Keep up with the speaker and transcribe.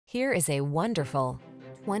Here is a wonderful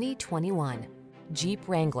 2021 Jeep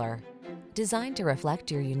Wrangler. Designed to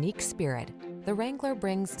reflect your unique spirit, the Wrangler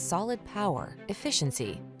brings solid power,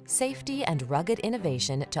 efficiency, safety, and rugged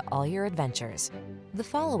innovation to all your adventures. The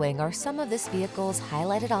following are some of this vehicle's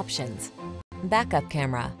highlighted options: backup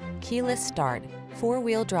camera, keyless start,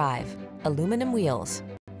 four-wheel drive, aluminum wheels,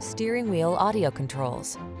 steering wheel audio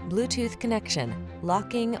controls, Bluetooth connection,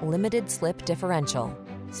 locking limited slip differential,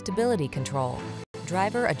 stability control,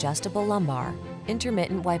 driver adjustable lumbar,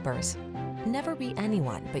 intermittent wipers. Never be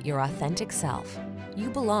anyone but your authentic self. You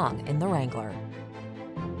belong in the Wrangler.